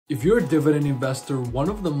If you're a dividend investor, one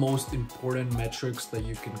of the most important metrics that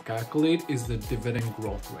you can calculate is the dividend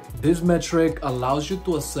growth rate. This metric allows you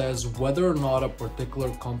to assess whether or not a particular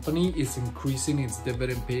company is increasing its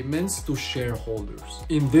dividend payments to shareholders.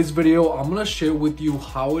 In this video, I'm going to share with you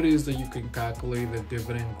how it is that you can calculate the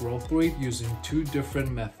dividend growth rate using two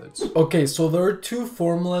different methods. Okay, so there are two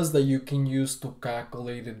formulas that you can use to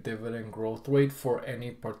calculate the dividend growth rate for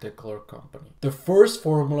any particular company. The first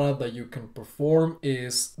formula that you can perform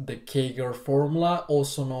is the CAGR formula,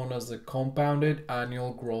 also known as the compounded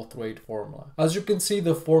annual growth rate formula. As you can see,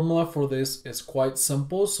 the formula for this is quite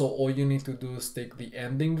simple. So all you need to do is take the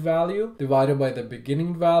ending value divided by the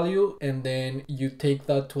beginning value, and then you take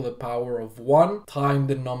that to the power of 1 times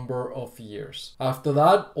the number of years. After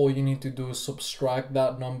that, all you need to do is subtract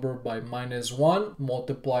that number by -1,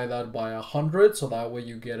 multiply that by 100, so that way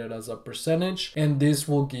you get it as a percentage, and this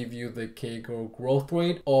will give you the CAGR growth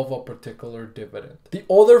rate of a particular dividend. The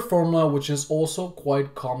other formula, which is also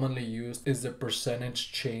quite commonly used, is the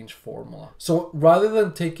percentage change formula. So rather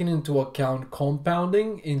than taking into account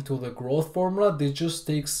compounding into the growth formula, this just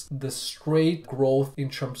takes the straight growth in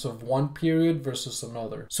terms of one period versus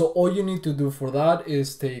another. So all you need to do for that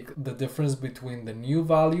is take the difference between the new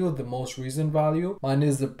value, the most recent value,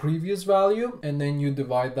 minus the previous value, and then you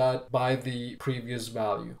divide that by the previous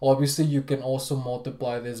value. Obviously, you can also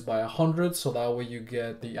multiply this by 100, so that way you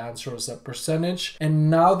get the answer as a percentage. And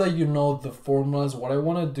now that you know the formulas, what I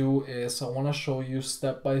want to do is I want to show you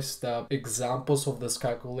step-by-step examples of these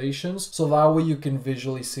calculations, so that way you can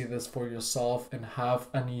visually see this for yourself and have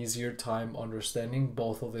an easier time understanding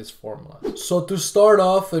both of these formulas. So to start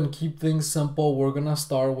off and keep things simple, we're gonna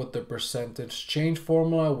start with the percentage change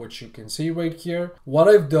formula, which you can see right here. What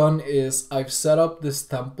I've done is I've set up this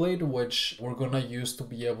template, which we're gonna use to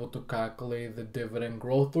be able to calculate the dividend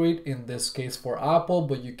growth rate, in this case for Apple,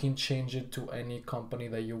 but you can change it to any company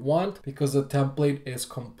that you want because the template is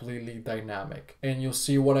completely dynamic, and you'll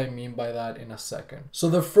see what I mean by that in a second. So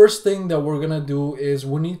the first thing that we're gonna do is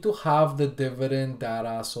we need to have the dividend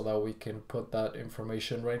data so that we can put that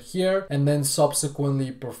information right here and then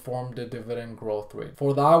subsequently perform the dividend growth rate.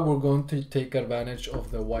 For that, we're going to take advantage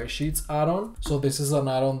of the Y-Sheets add-on. So this is an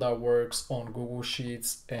add-on that works on Google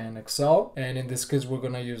Sheets and Excel, and in this case we're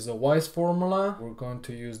going to use the WISE formula. We're going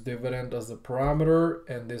to use dividend as the parameter,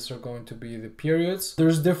 and these are going to be the periods.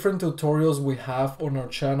 There's different tutorials we have on our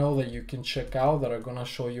channel that you can check out that are going to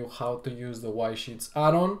show you how to use the Y-Sheets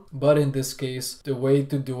add-on, but in this case the way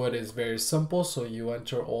to do it is very simple. So you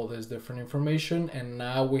enter all this different information, and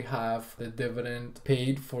now we have the dividend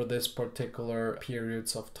paid for this particular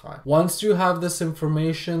periods of time. Once you have this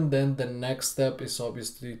information, then the next step is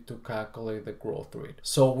obviously to calculate the growth rate.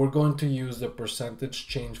 So we're going to use the percentage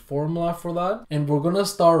change formula for that, and we're going to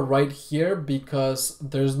start right here because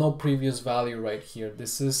there's no previous value right here.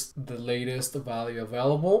 This is the latest value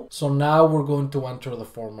available. So now we're going to enter the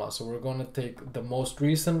formula. So we're going to take the most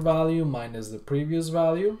recent value minus the previous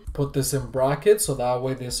value, put this in brackets, so that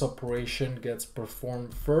way this operation gets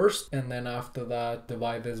performed first, and then after that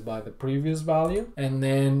divide this by the previous value, and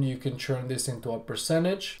then you can turn this into a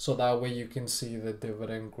percentage, so that way you can see the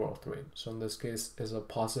dividend growth rate. So in this case is a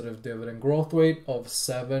positive dividend growth rate of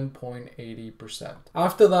 7.80%.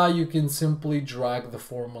 After that, you can simply drag the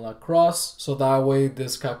formula across, so that way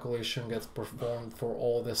this calculation gets performed for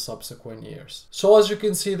all the subsequent years. So as you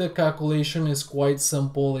can see, the calculation is quite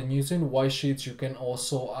simple, and using Y-Sheets you can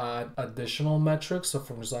also add additional metrics. So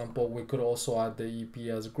for example, we could also add the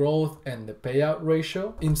EPS growth and the payout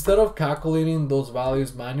ratio. Instead of calculating those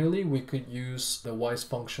values manually, we could use the WISE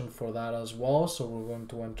function for that as well. So we're going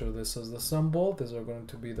to enter this as the symbol. These are going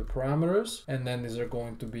to be the parameters, and then these are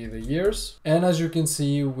going to be the years. And as you can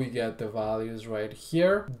see, we get the values right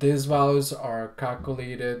here. These values are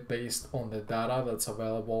calculated based on the data that's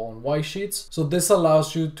available on Y-Sheets. So this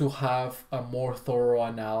allows you to have a more thorough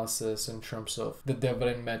analysis in terms of the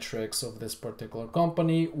dividend metrics of this particular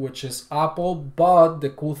company, which is Apple. But the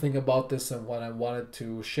cool thing about this, and what I wanted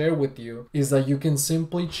to share with you, is that you can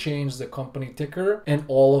simply change the company ticker and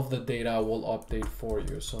all of the data will update for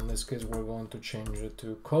you. So in this case, we're going to change it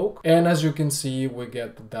to Coke. And as you can see, we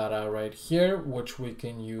get the data right here, which we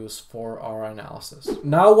can use for our analysis.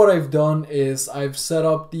 Now what I've done is I've set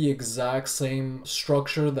up the exact same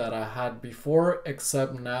structure that I had before,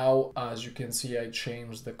 except now, as you can see, I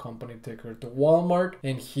changed the company ticker to Walmart,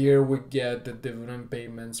 and here we get the dividend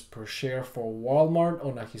payments per share for Walmart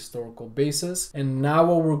on a historical basis. And now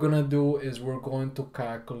what we're gonna do is we're going to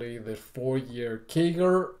calculate the 4-year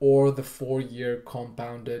CAGR or the 4-year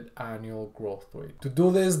compounded annual growth rate. To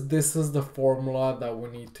do this, this is the formula that we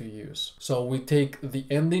need to use. So we take the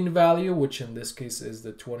ending value, which in this case is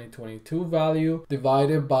the 2022 value, value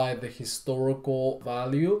divided by the historical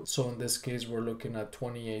value. So in this case, we're looking at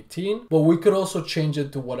 2018, but we could also change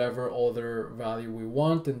it to whatever other value we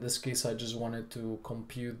want. In this case, I just wanted to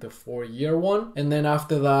compute the 4-year one. And then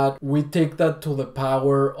after that, we take that to the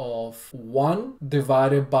power of 1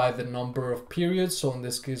 divided by the number of periods. So in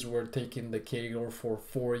this case, we're taking the CAGR for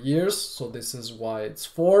 4 years. So this is why it's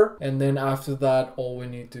 4. And then after that, all we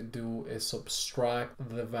need to do is subtract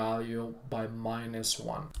the value by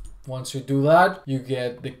 -1. Once you do that, you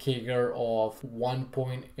get the CAGR of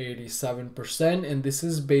 1.87%, and this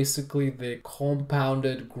is basically the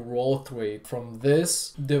compounded growth rate from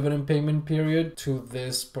this dividend payment period to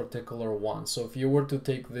this particular one. So if you were to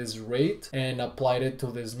take this rate and apply it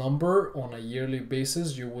to this number on a yearly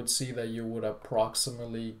basis, you would see that you would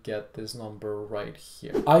approximately get this number right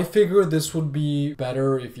here. I figured this would be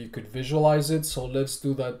better if you could visualize it, so let's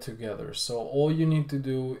do that together. So all you need to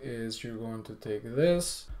do is you're going to take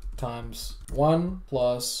this times 1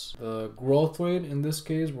 plus the growth rate. In this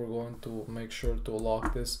case, we're going to make sure to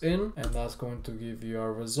lock this in, and that's going to give you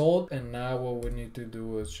our result. And now what we need to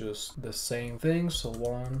do is just the same thing. So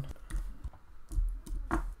 1.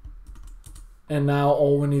 And now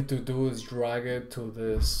all we need to do is drag it to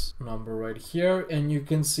this number right here. And you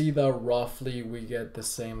can see that roughly we get the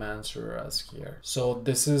same answer as here. So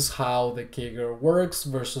this is how the CAGR works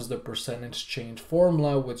versus the percentage change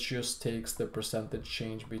formula, which just takes the percentage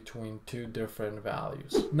change between two different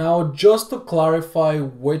values. Now, just to clarify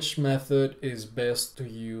which method is best to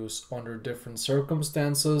use under different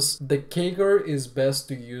circumstances, the CAGR is best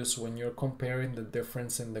to use when you're comparing the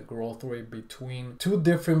difference in the growth rate between two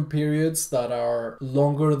different periods that are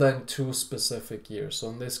longer than 2 specific years. So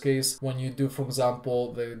in this case, when you do, for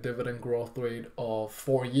example, the dividend growth rate of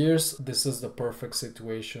 4 years, this is the perfect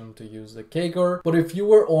situation to use the CAGR. But if you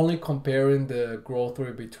were only comparing the growth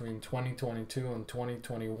rate between 2022 and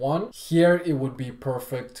 2021, here it would be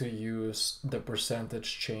perfect to use the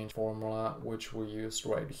percentage change formula, which we used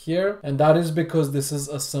right here. And that is because this is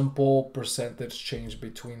a simple percentage change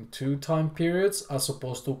between 2 time periods, as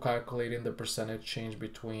opposed to calculating the percentage change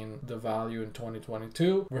between the value in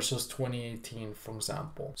 2022 versus 2018, for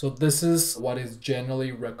example. So this is what is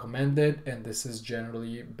generally recommended, and this is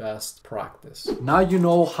generally best practice. Now you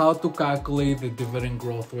know how to calculate the dividend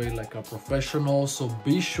growth rate like a professional, so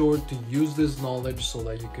be sure to use this knowledge so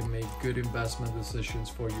that you can make good investment decisions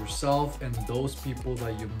for yourself and those people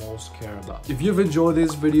that you most care about. If you've enjoyed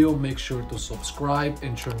this video, make sure to subscribe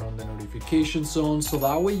and turn on the notification zone so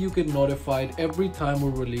that way you get notified every time we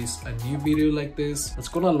release a new video like this. That's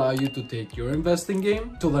gonna allow you to take your investing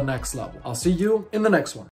game to the next level. I'll see you in the next one.